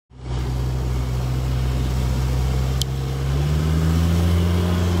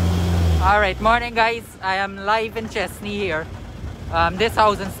Alright, morning guys. I am live in Chesney here. This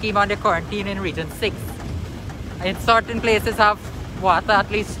housing scheme on the Corentyne in Region 6. In certain places have water at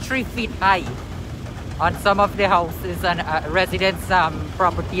least 3 feet high on some of the houses and residents'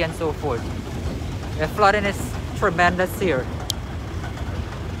 property and so forth. The flooding is tremendous here.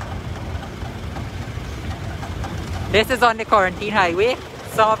 This is on the Corentyne highway.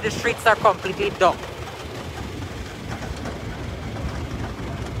 Some of the streets are completely docked.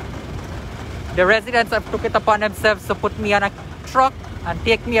 The residents have took it upon themselves to put me on a truck and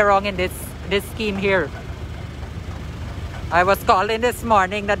take me around in this scheme here. I was called in this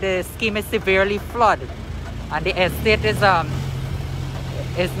morning that the scheme is severely flooded and the estate is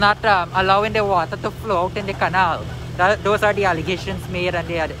not allowing the water to flow out in the canal. Those are the allegations made and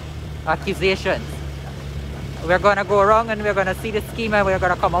the accusations. We're gonna go around and we're gonna see the scheme and we're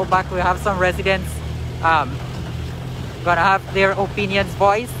gonna come out back. We have some residents gonna have their opinions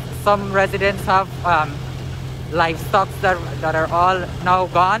voiced. Some residents have livestock that are all now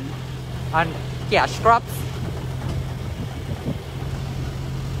gone and cash crops.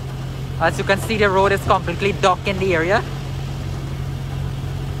 As you can see, the road is completely docked in the area.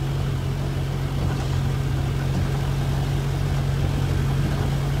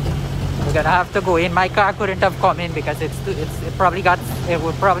 We're gonna have to go in. My car couldn't have come in because it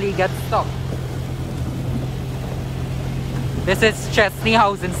would probably get stuck. This is Chesney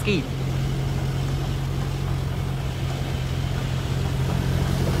Housing Scheme.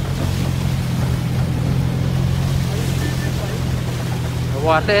 The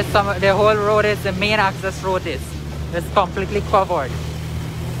water is the whole road is the main access road is completely covered.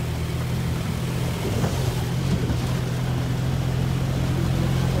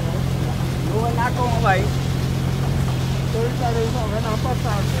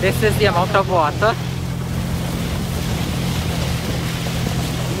 This is the amount of water.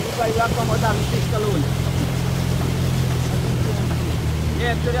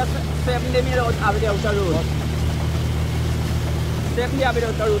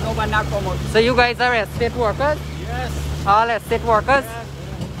 So you guys are estate workers? Yes. All estate workers? Yes.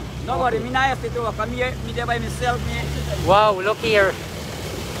 Nobody, me not estate worker. Me there by myself. Wow, look here.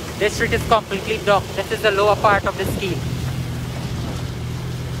 This street is completely docked. This is the lower part of the scheme.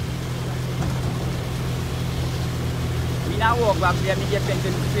 I work back there, me get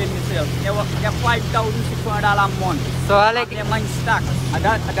pension to pay myself. I work get $5,600 a month. So I like the mine stack. And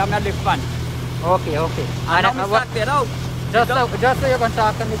that my live fund. Okay. And I'm stack there out. Just so you can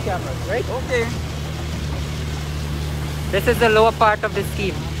talk on the camera, right? Okay. This is the lower part of the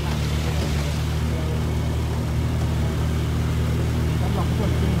scheme.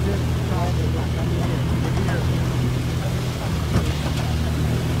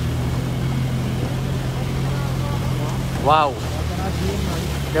 Wow,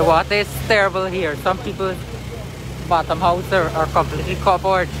 the water is terrible here. Some people's bottom houses are completely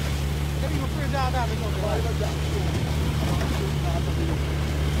covered.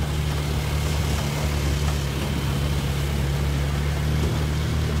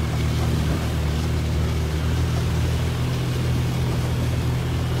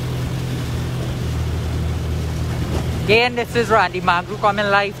 Again, this is Randy Mangru coming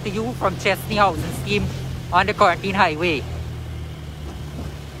live to you from Chesney Housing Scheme on the Corentyne Highway.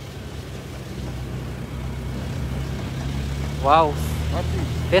 Wow,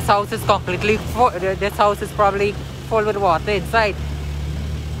 this house is completely full. This house is probably full with water inside.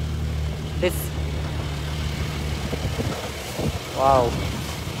 Wow.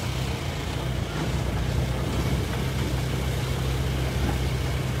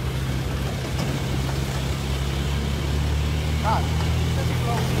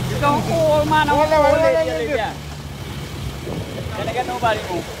 Don't call, man. I'm Can I get nobody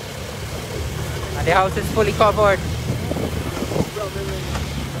home? And the house is fully covered.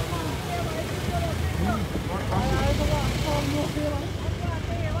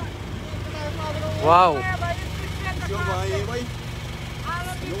 Wow.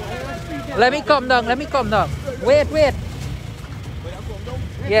 Let me come down. Wait.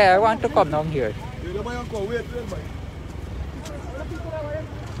 Yeah, I want to come down here.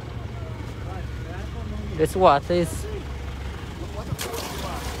 This water is...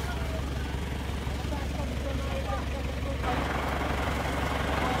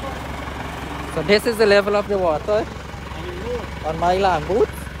 So this is the level of the water on my land boot.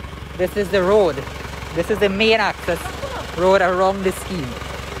 This is the road. This is the main access road around the scheme.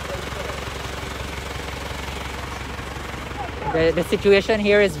 The situation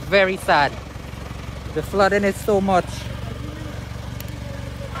here is very sad. The flooding is so much.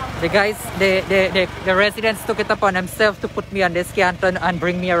 The guys, the residents took it upon themselves to put me on this canton and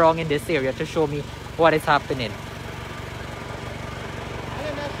bring me around in this area to show me what is happening.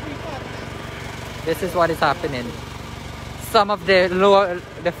 This is what is happening. Some of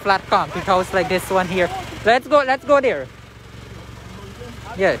the flat concrete house like this one here. Let's go there.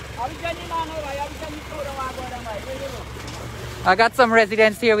 Yeah. I got some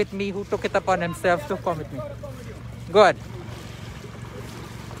residents here with me who took it upon themselves to come with me. Good.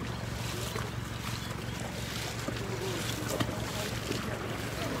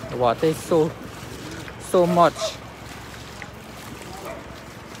 The water is so much.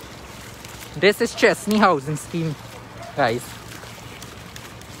 This is Chesney Housing Scheme, guys.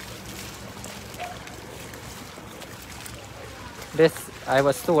 This, I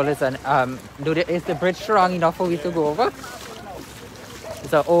was told, is is the bridge strong enough for me to go over?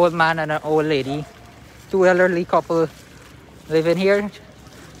 It's an old man and an old lady. Two elderly couple living here.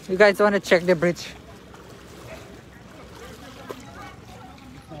 You guys want to check the bridge?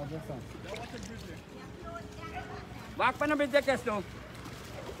 Walk on the bridge, Chesney.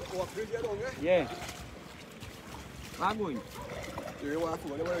 Yeah. Walk going.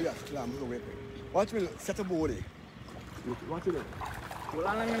 Watch me set a body. Watch it. Hold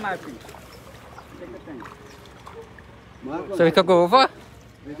on in my feet. Take the time. So we can go over?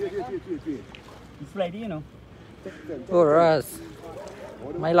 It's Friday, you know. Oh, Raz.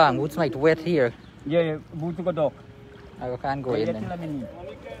 My long boots might wet here. Yeah, boots to go dog. I can't go in then. Then.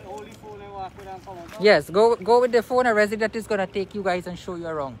 Yes, go with the phone. A resident is gonna take you guys and show you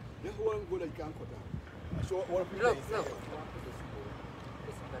around. Look.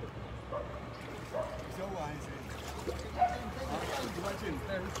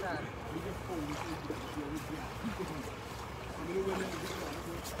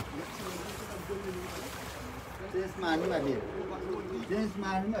 This man might be. This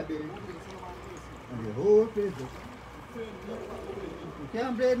man might be. And the whole place. You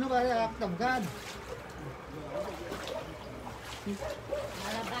can't blame nobody after God.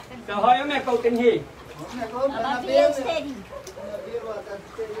 So how you make out in here?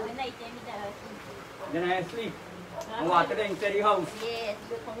 Then I sleep. And water in steady house. Yes.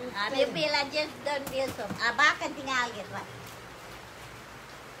 Abi pila just don't feel so. Abakan tinggal gitu.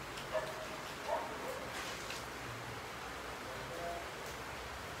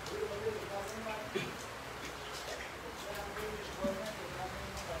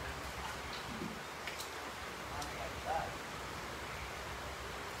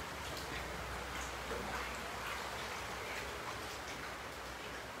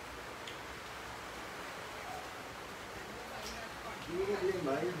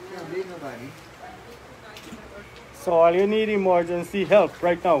 So all you need emergency help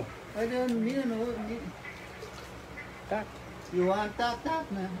right now. I don't need no. Tak. You want tak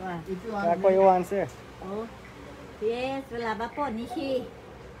na? If you want. That's what you want, sir. Oh. Yes, wala ba po ni si.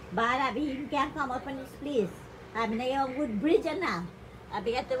 Bara bihin kaya come up on this place. Abi na yung good bridge na.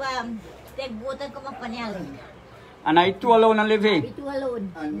 Abi ka tegbutan ko mapanyali. And I too alone and live here. Abi tu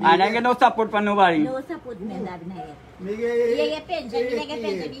alone. And I get no support from nobody. No support me abi na yan. Iya pension, iya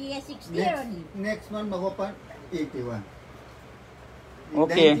pension, iya 60 only. Next month makopan 81.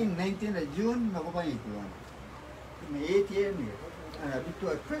 Okay. 19 June makopan 81. May 8 years me. And I be to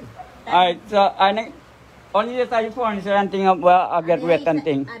a friend. Alright, so I only just I phone is anything where I get wet and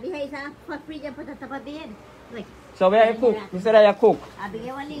thing. Abi hay sa free dyan po tatapabihin. Like, So where I cook? You said I cook. abi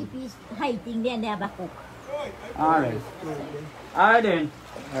ka waling piece hiking din na ba cook. Alright. Alright then.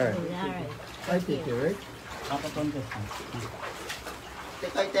 Alright. Alright. I take it, right? Ako contest.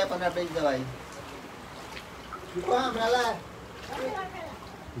 Tekay tayo pa na big daway. Iko ha, malala.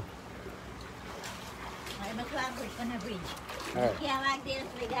 Ay matwagod ko na bridge. Alright. Kaya wag din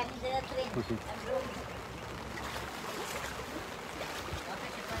sa gani sa train.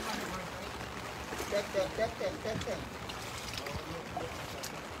 Tek.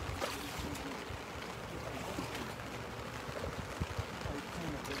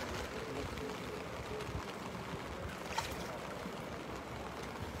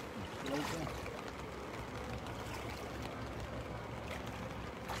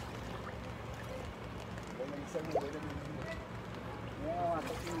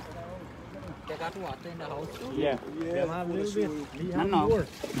 They got water in the house too? Yeah. Them have a little bit. We have No. more.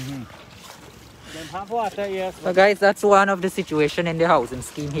 Them have water, yes. So guys, that's one of the situation in the housing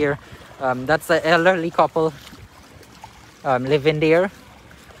scheme here. That's an elderly couple living there.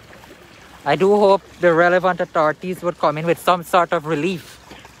 I do hope the relevant authorities would come in with some sort of relief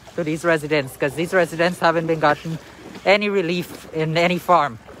to these residents, because these residents haven't been gotten any relief in any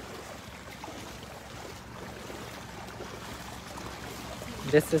form.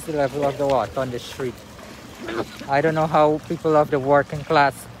 This is the level of the water on the street. I don't know how people of the working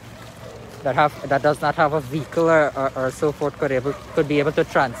class that does not have a vehicle or so forth could be able to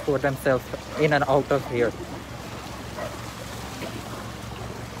transport themselves in and out of here.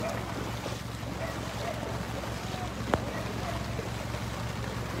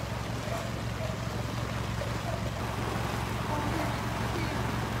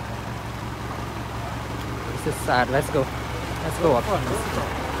 This is sad. Let's go up.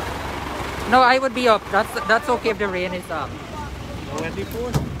 No, I would be up. That's okay if the rain is up.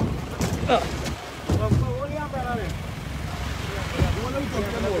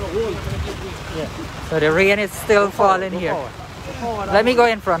 Yeah. So the rain is still falling here. Let me go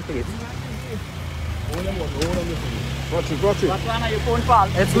in front, please.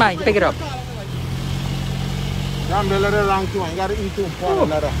 It's mine. Pick it up.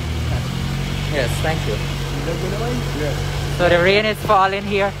 Yes, thank you. So the rain is falling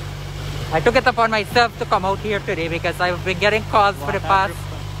here. I took it upon myself to come out here today because I've been getting calls for the past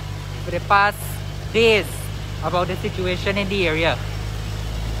days about the situation in the area.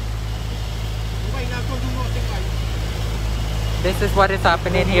 This is what is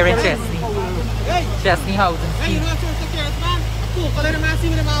happening here in Chesney Housing Scheme.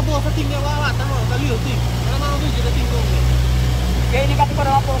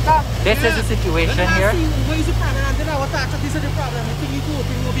 This is the situation here.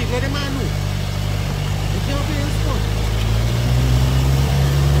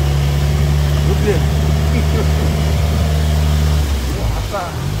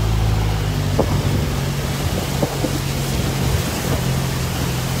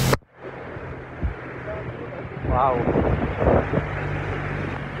 Wow.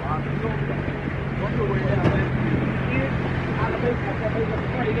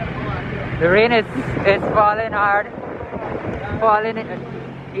 The rain is falling hard, falling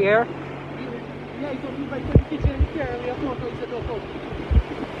here.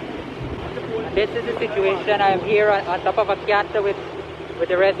 And this is the situation. I am here on top of a canter with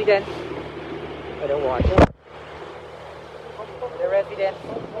the residents. With the water. The residents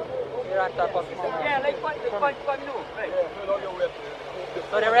here on top of it.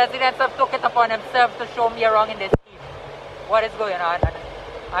 So the residents have took it upon themselves to show me around in this scheme what is going on.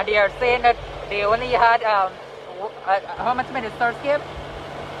 And they are saying that they only had how much ministers came?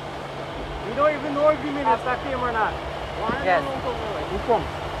 We don't even know if the minister came or not. Yes. Who come?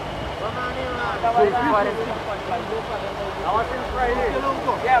 That was since Friday.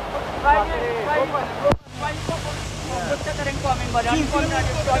 Yeah,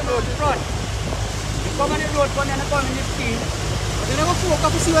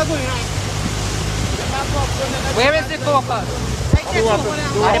 Where is the focus?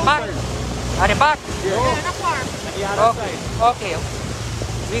 At the back? At the back? Okay.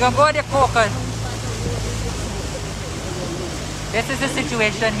 We can go to the focus. This is the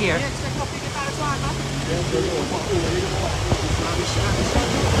situation here.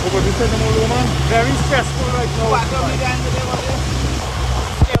 Very stressful right now.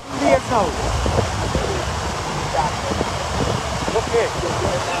 7 days now. Okay.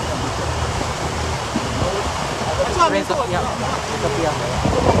 Raise up, yeah. Up here.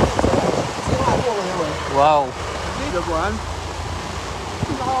 Wow.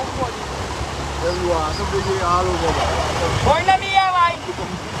 Going na niya, man.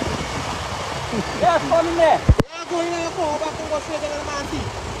 Yeah, coming there. Yeah, going na ako. Bakit ko siya na naman si?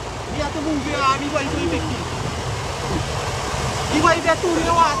 Di ato mong biya, amigo ay ito yung Iba yung tuli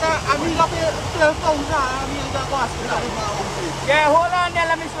na wata, amiga pa 12,000 na, amiga ko as. Yeah, hold on,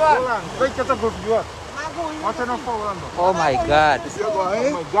 nila miswa. Hold on. Wait, get a good view. What's enough for one? Oh my God.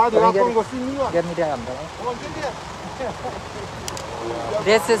 Oh my God, you want to see me? Get me the umbrella.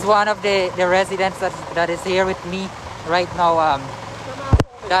 This is one of the residents that is here with me right now.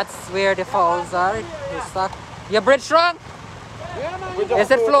 That's where the falls are. You're stuck. Your bridge strong?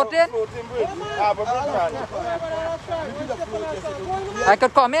 Is it floating? I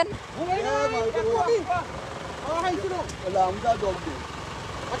could come in?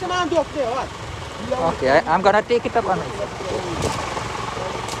 Okay, I'm gonna take it up on myself.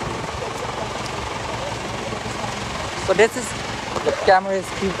 So this is the camera is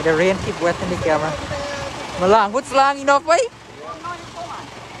the rain keep wetting the camera. Malang, what's long enough way?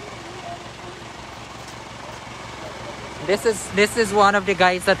 This is one of the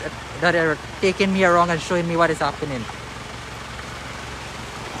guys that are taking me around and showing me what is happening.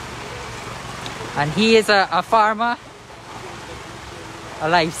 And he is a farmer, a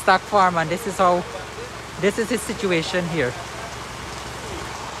livestock farmer, and this is his situation here.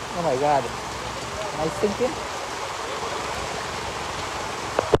 Oh my God, am I sinking?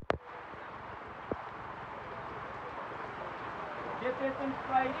 there since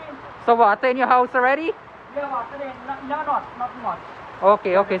Friday. So water in your house already? Yeah, water there. Not much.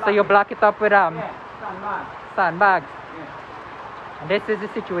 Okay, okay. So you block it up with Yeah, sandbag. sandbags. Yeah. And this is the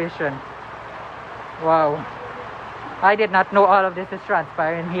situation. Wow. I did not know all of this is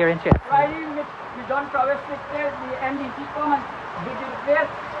transpiring here in Chesney. Friday, we don't travel 6 days. The NDC come and dig it there.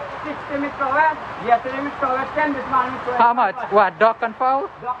 60 minutes travel. Yesterday we travel 10 this morning. How much? What? Duck and fowl?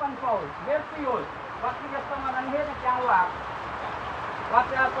 Duck and fowl. Where's fuel? What we get someone on here that can work? What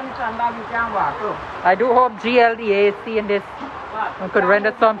else on the sandbag you can work? Look. I do hope GLDA is seeing this What? and could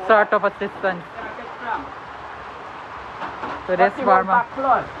render some sort of assistance to this farmer.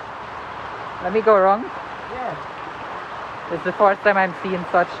 Let me go wrong. Yes. This is the first time I'm seeing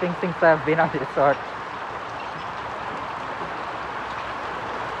such things since I've been on this sort.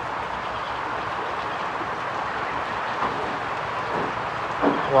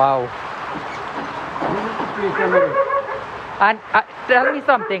 Wow. And tell me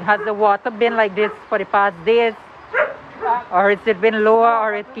something, has the water been like this for the past days? Or has it been lower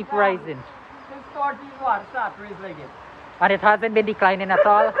or it keep rising? Since 40 water start raise like it. And it hasn't been declining at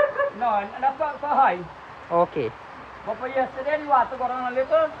all? No, not for high. Okay. But for yesterday, the water got on a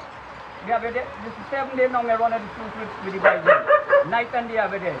little. We have this is 7 days now, we run the 2 trips with the bike. Night and day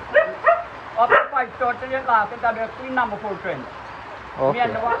every day. Up to 5:30 last, it had a clean number 4 trend. Me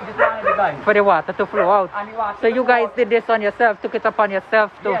and this one is the guy. For the water to flow out. And the water So you guys did this on yourself, took it upon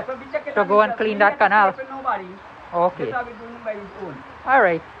yourself to, yeah, so we check it to on go and ourselves. clean We that get canal? to pay for nobody. Okay. That's how we doing it by his own.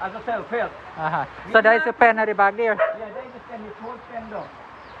 Alright. As a self-help. So there is a pen at the back there. Yeah, they just send it whole stand up.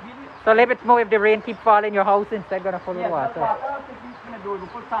 So let it move if the rain keep falling, your house instead gonna follow the Yes, water. water, so he's gonna do it. We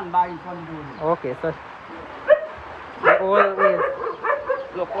put sandbag in front of the door. Okay, so the oil is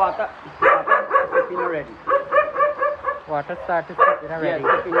Look, water is already. water started slipping already.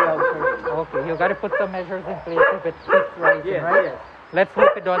 Yes, in the house already. Okay, you gotta put some measures in place if it keeps rising, Yes, right? yes. Let's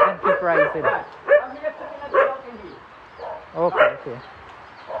hope it doesn't keep rising. Right. I'm here sitting at the dock in here. Okay, okay.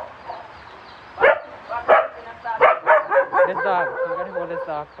 This dog, you're gonna hold this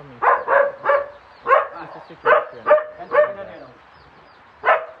dog for me. This is the situation.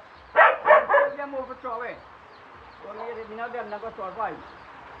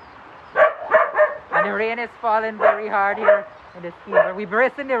 And the rain is falling very hard here in the scheme. But we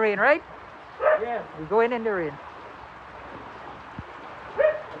brace in the rain, right? Yes. We go in the rain.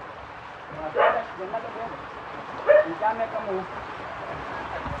 You can't make a move.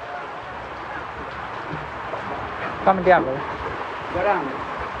 Come down, bro. Go down.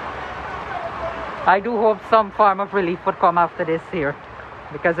 I do hope some form of relief would come after this here.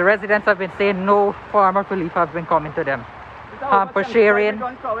 Because the residents have been saying no form of relief has been coming to them. Hamper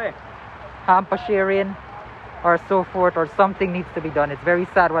sharing, or so forth, or something needs to be done. It's very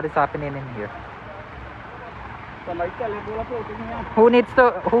sad what is happening in here. Somebody tell you, pull up out in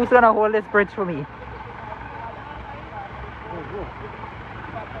here. Who's gonna hold this bridge for me?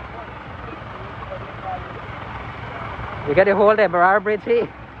 You gotta hold the Barra Bridge here.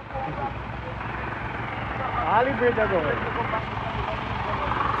 Ali bridge ago.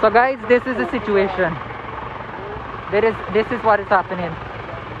 So guys, this is the situation. This is what is happening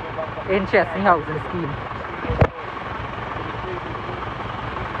in Chesney Housing Scheme.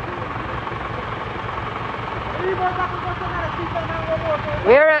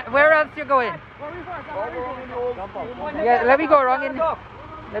 Where else you going? Yeah, let me go wrong in.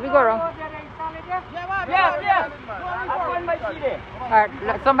 Let me go wrong. Yes. I'm going by Chile.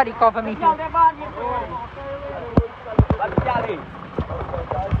 Alright, somebody cover me here.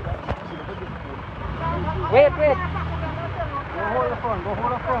 Wait. Go hold the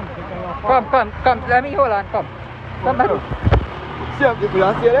front. Come. Let me hold on. Come. Somebody. See, you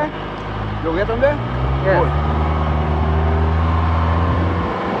don't see there? You get them there? Yes.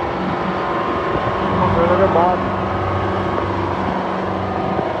 Look at Bob.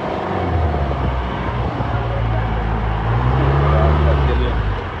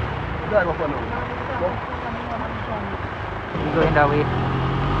 He's going that way.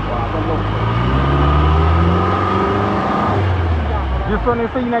 This one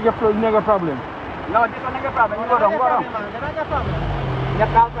is you never problem. No, this one ain't a problem. You go down. You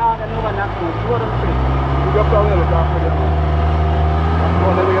can't go down and no one has to. You go down straight. You got problem with that.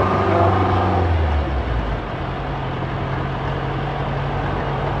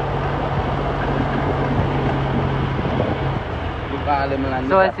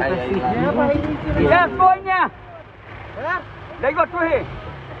 So as you can see, Yes, boy, yeah. They got through here.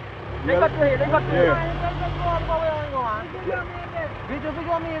 They got through here.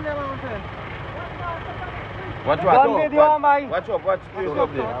 Watch One video, watch please up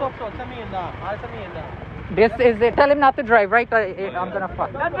there. Stop, This is it. Tell him not to drive, right? I'm gonna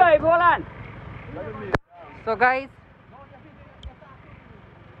fuck. Let's drive, hold on. So guys,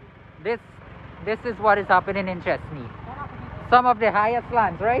 this is what is happening in Chesney. Some of the highest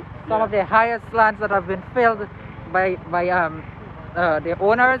lands, right? Some of the highest lands that have been filled by the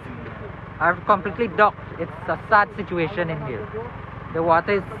owners are completely docked. It's a sad situation in here. The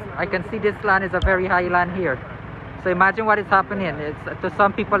water is, I can see this land is a very high land here. So imagine what is happening. It's to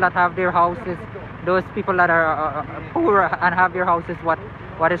some people that have their houses, those people that are poor and have their houses,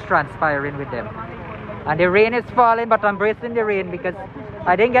 what is transpiring with them. And the rain is falling, but I'm bracing the rain because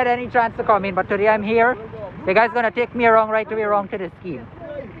I didn't get any chance to come in, but today I'm here. The guy's gonna take me around right away around to the scheme.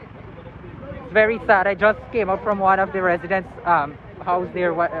 It's very sad. I just came up from one of the residents' house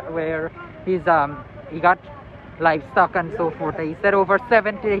there where he got livestock and so forth. He said over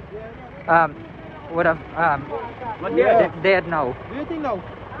 70 would have dead now. Do you think now?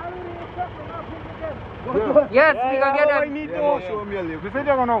 Yes, we gonna get I them. need to show me a little. This is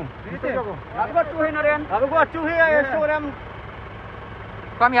the one. I've got two in again. I've got two here. Show them.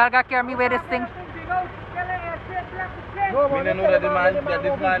 Come here, I'll carry me with this thing. I don't know that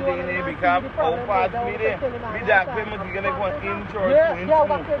this man thing in because how fast me there. Me jack pay me to get like one inch or 2 inches.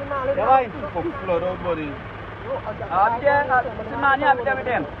 For flood out body.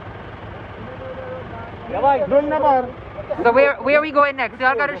 So where are we going next?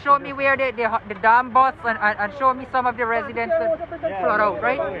 Y'all gotta show me where the dam busts and show me some of the residents that flood out,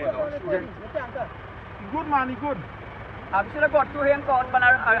 right? Good man, good. I've still got two here caught on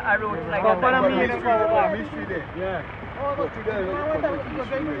a road like that. Yeah.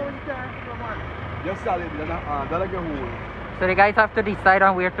 Just solid, that'll get hole. So the guys have to decide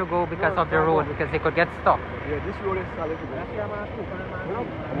on where to go because of the road, because they could get stuck. Yeah, this road is solid.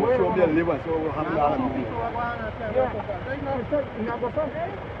 I'm going to show me a liver, so we'll have that.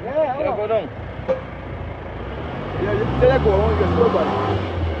 Yeah, go down. Yeah, you let go, you just go back.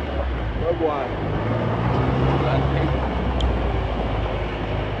 Go on.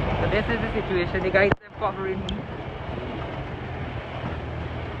 So this is the situation. The guys are covering me.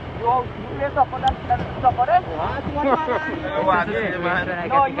 You raise up for that stuff for them? This is the situation. I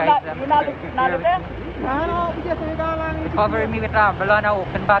No, get the guys you're not there? covering me with umbrella and an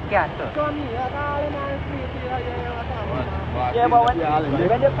open backyard. So. Yeah, but when you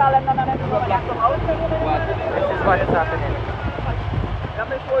call them, come out. This is what is happening. Let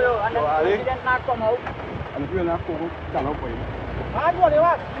me show you, and then the president not come out. And if you're not going to stand up for you. I go there.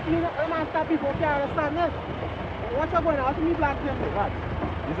 I'm not stopping for carry the sun. What's up going on? Me black them.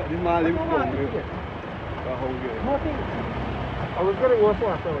 This man lives home here. Nothing. I was going to work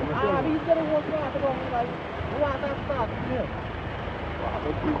for us. He's going to work for us. You want that start here?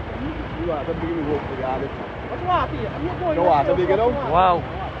 You are the beginning of the garden. What's what? I'm going You are the beginning. Wow.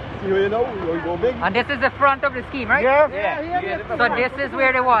 See how you know? You go big. And this is the front of the scheme, right? Yeah. So this is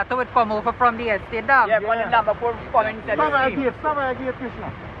where the water would come over from the estate dam. Yeah, from the dam before coming to the stream. Some gate,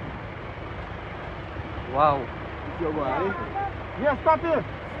 Krishna. Wow. You're going. Yeah, stop here.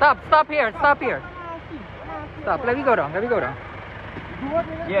 Stop here. Stop. Let me go down.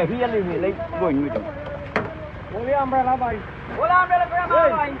 Yeah, he and like going with him. Only umbrella, boy. Hold on, brother, grab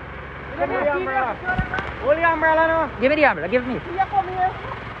Only umbrella, no. Give me the umbrella. Give me. Yeah, come here.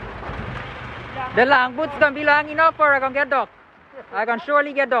 The long boots gonna be long enough or I can get docked? I can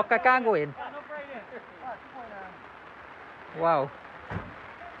surely get docked. I can't go in. Wow.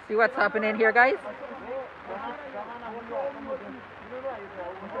 See what's happening here, guys?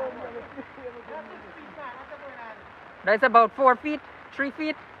 That's about 4 feet, 3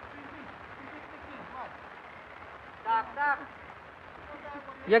 feet.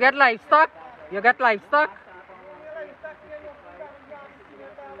 You get livestock?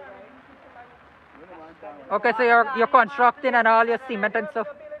 Okay, so you're constructing and all your cement and stuff.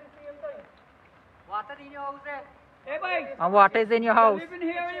 Water in your house there. Hey, boy. And water is in your house. You live in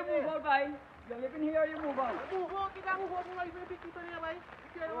here, you move out, boy. You live in here, you move out.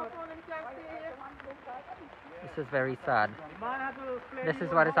 This is very sad. This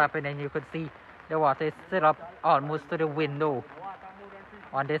is what is happening. You could see the water is still up almost to the window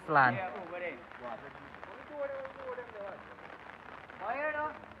on this land.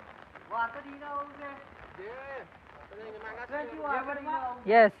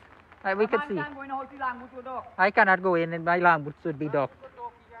 Yes, we can see. I cannot go in and my long boots should be docked.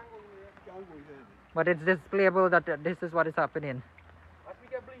 But it's displayable that this is what is happening.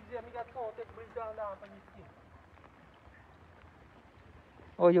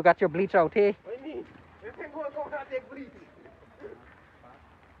 Oh, you got your bleach out, hey?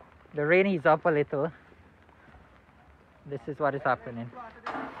 The rain is up a little. This is what is happening.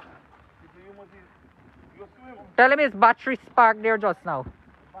 you swim. Tell him his battery sparked there just now.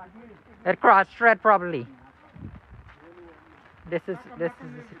 It crossed thread probably. This is the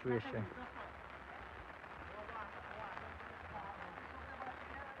situation.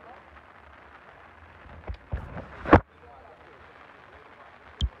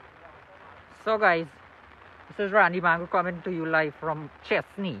 So guys, this is Randy Mango coming to you live from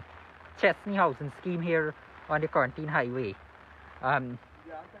Chesney Housing Scheme here on the Corentyne Highway.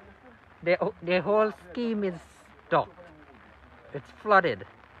 The whole scheme is docked. It's flooded.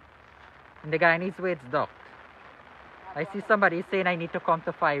 In the Guyanese way, it's docked. I see somebody saying I need to come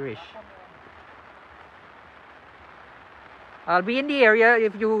to Firish. I'll be in the area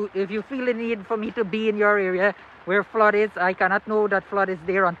if you feel the need for me to be in your area where flood is. I cannot know that flood is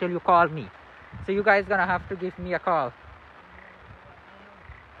there until you call me. So you guys gonna have to give me a call.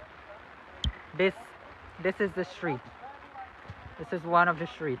 This is the street. This is one of the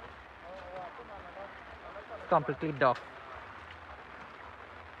streets. It's completely docked.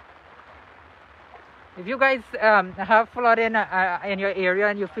 If you guys have flood in your area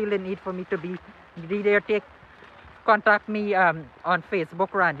and you feel the need for me to be there, contact me on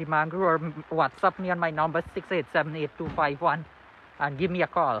Facebook, Randy Mango, or WhatsApp me on my number 6878251 and give me a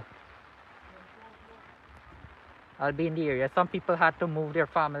call. I'll be in the area. Some people had to move their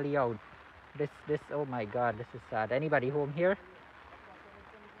family out. This oh my God, this is sad. Anybody home here?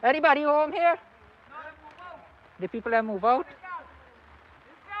 Anybody home here? The people that move out?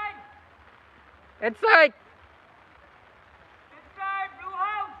 Inside! Blue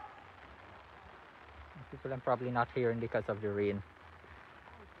house! People are probably not hearing because of the rain.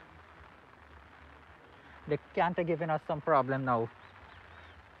 They can't have given us some problem now.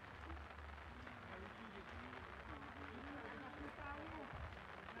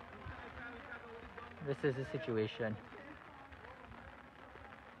 This is the situation.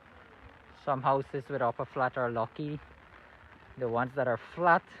 Some houses with upper flat are lucky. The ones that are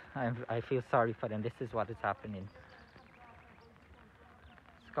flat, I feel sorry for them. This is what is happening.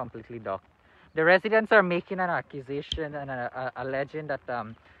 It's completely docked. The residents are making an accusation and alleging that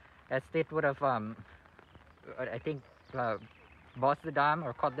estate would have, I think, bust the dam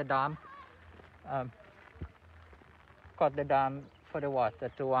or cut the dam. Cut the dam for the water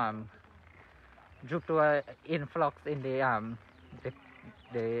to due to an influx in the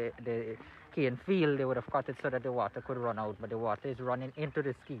cane field. They would have cut it so that the water could run out, but the water is running into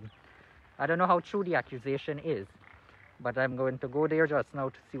the scheme. I don't know how true the accusation is, but I'm going to go there just now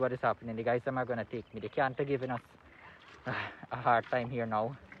to see what is happening. The guys are going to take me. They can't have given us a hard time here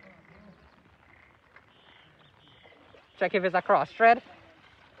now. Check if it's a cross thread.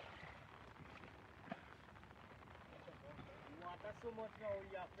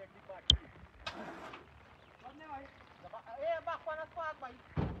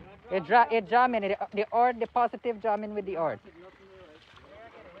 It jamming, the ord, the positive jamming with the ord.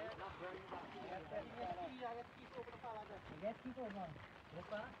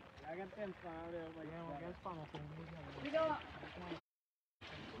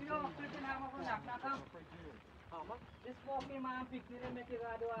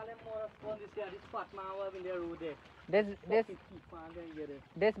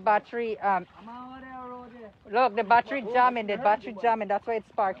 This battery, look, the battery jamming, that's why it's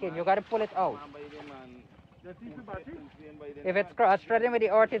sparking. You gotta pull it out. If it's cross-threading with the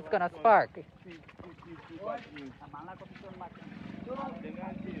earth, it's gonna spark.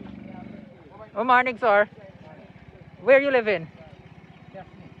 Good morning, sir. Where you living?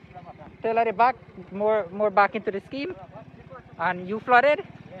 Till at the back, more back into the scheme? And you flooded?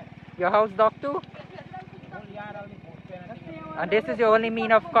 Your house docked too? And this is your only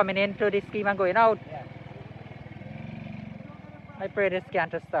mean of coming into the scheme and going out? I pray this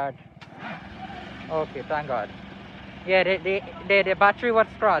can't start. Okay, thank God. Yeah, the battery was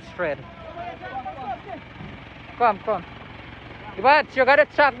cross-thread. Come. But you gotta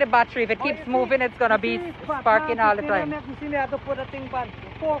check the battery. If it keeps moving, it's gonna be sparking all the time.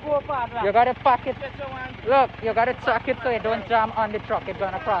 You gotta pack it. Look, you gotta check it so it don't jam on the truck. It's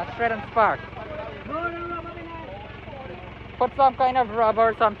gonna cross-thread and spark. Put some kind of rubber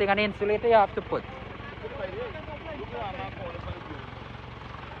or something, an insulator you have to put.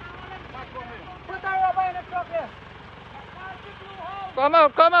 Put the rubber in the truck here. Come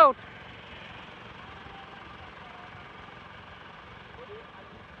out.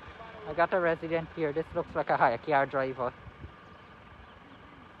 I got a resident here. This looks like a hire car driver.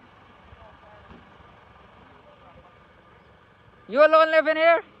 You alone living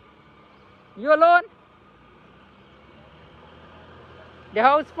here? You alone? The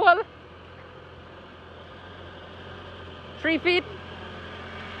house full? 3 feet?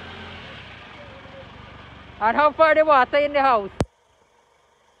 And how far the water in the house?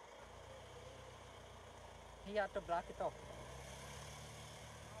 He had to block it up.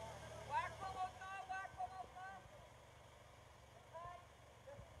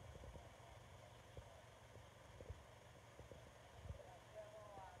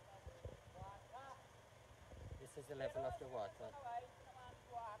 This is the level of the water.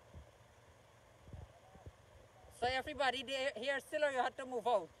 So everybody here still, or you had to move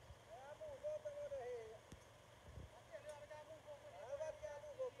out?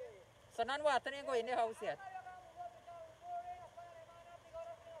 So none water ain't go in the house yet?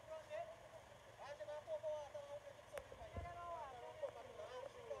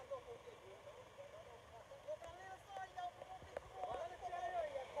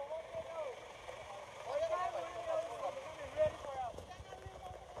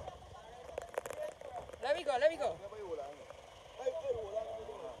 Let me go, let me go.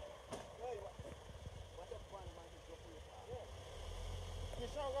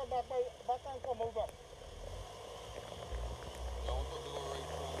 Back and come over.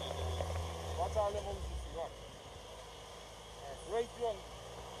 What's all them houses you got? Right young.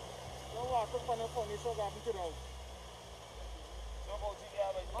 Don't walk up on the phone, you show up into the house.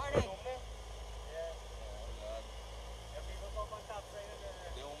 Morning.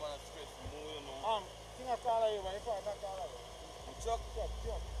 Think I call you, but if I don't call you. Chuck.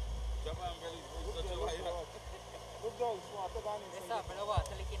 Look down, smart, look on him. This up, the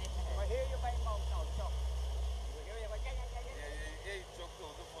water leaking in But here you buy mouth now, Chuck. Chuck to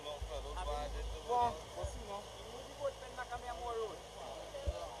the full of fellows. What's he now?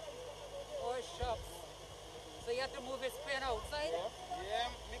 Oh, shucks. So you have to move his pen outside? Yeah,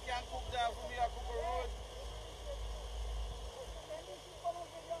 me can't cook that for me, I cook a road.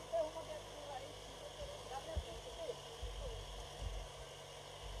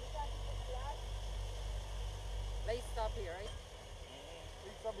 Let's stop here, right?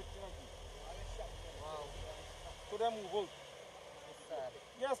 It's a bit chunky. Wow. So then move out. It's sad.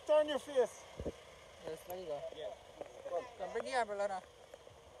 Yes, turn your face. Yes, there you go. Yes. Come bring the umbrella now.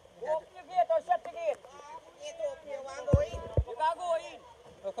 Open the gate or shut the gate. Gate open, you want to go in? You can't go in.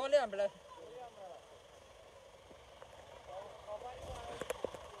 Oh, call the umbrella.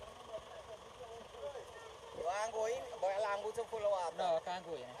 You want to go in? But I'm going to full of water. No, I can't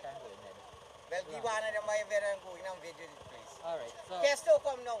go in. I can't go in. Well, we want to buy and go in and visit the place. Alright, so... Kesto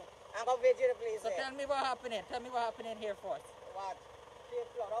come now. I'm going to visit the place. So tell me what happened. Tell me what happened in here first. What? Take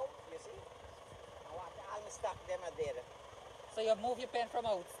flood out, you see? And what all the stuff them are there. So you move your pen from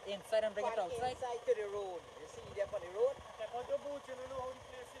inside and bring it outside? Inside to the road. You see them on the road?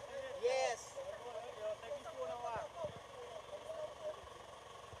 Yes.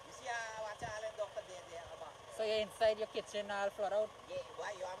 You see what all the doctor there about? So you're inside your kitchen all flood out? Yeah,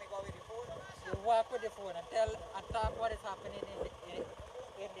 why? You want me to go with the phone? You walk with the phone and talk what is happening in your yard.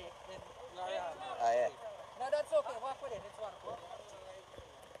 Oh, yeah. No, that's okay. Walk with it. It's wonderful.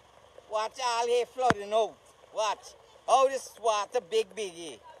 Watch all here flooding out. Watch. Oh, this water big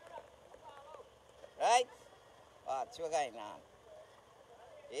here. Right? Watch what's going on.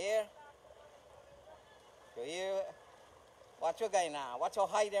 Here. So here. Watch what's going on. Watch how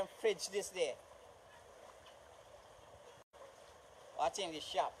high them fridge this there. Watch in the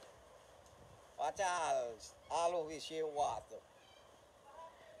shop. Watch all over here water.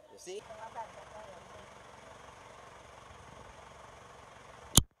 You see?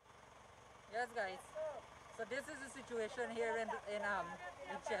 Yes, guys. So this is the situation here in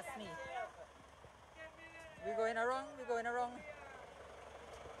Chesney. We're going around.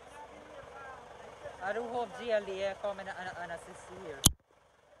 I do hope GLDA come and assist you here.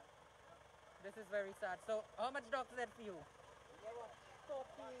 This is very sad. So how much dogs is that for you?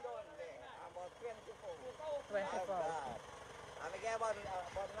 About 24. 24. I'm get about 9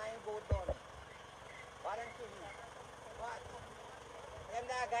 goat done. What am I What? Them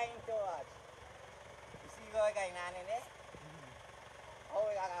that guy into us. You see the guy in there? Oh,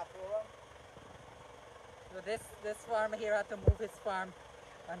 we got a problem. So this farmer here had to move his farm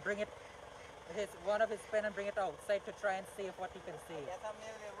and bring it one of his pen and bring it outside to try and save what he can save. There's a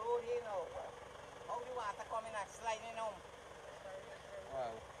middle of the road here now. How the water coming and sliding on?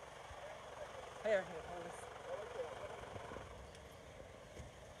 Wow. Here, hold this.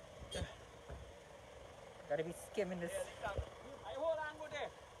 Gotta be skimming this. I hold on go there.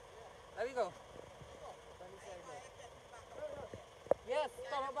 There we go. Yes,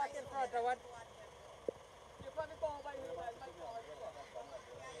 come back in front. I want. You probably go by here.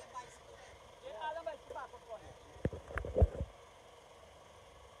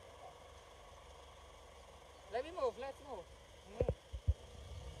 Let me move. Let's move.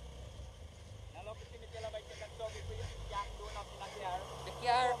 Now look at the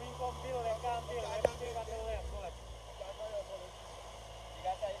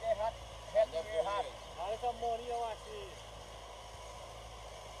very hot. All some money you want to see.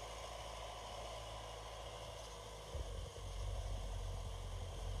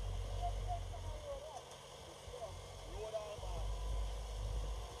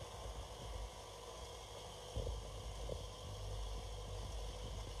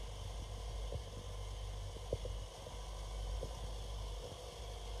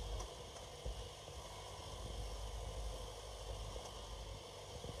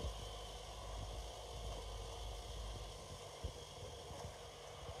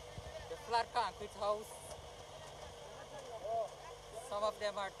 Flat concrete house. Some of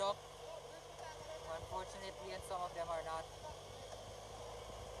them are duck, unfortunately, and some of them are not.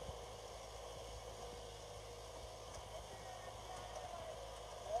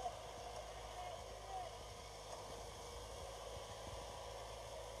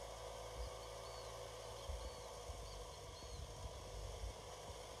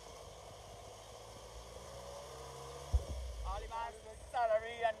 Albion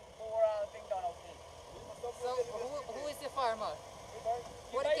salary and for thing done out there. So who is the farmer?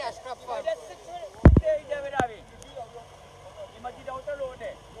 Who the cash crop farmer? Just sit there with Avi. You must get out the road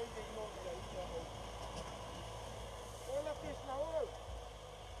there.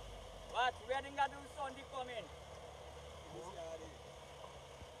 What? Where did you do Sunday come in?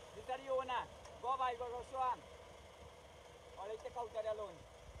 This is the owner. Go by, go show him. Or take out the loan.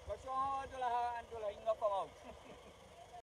 Go show him and do the come out.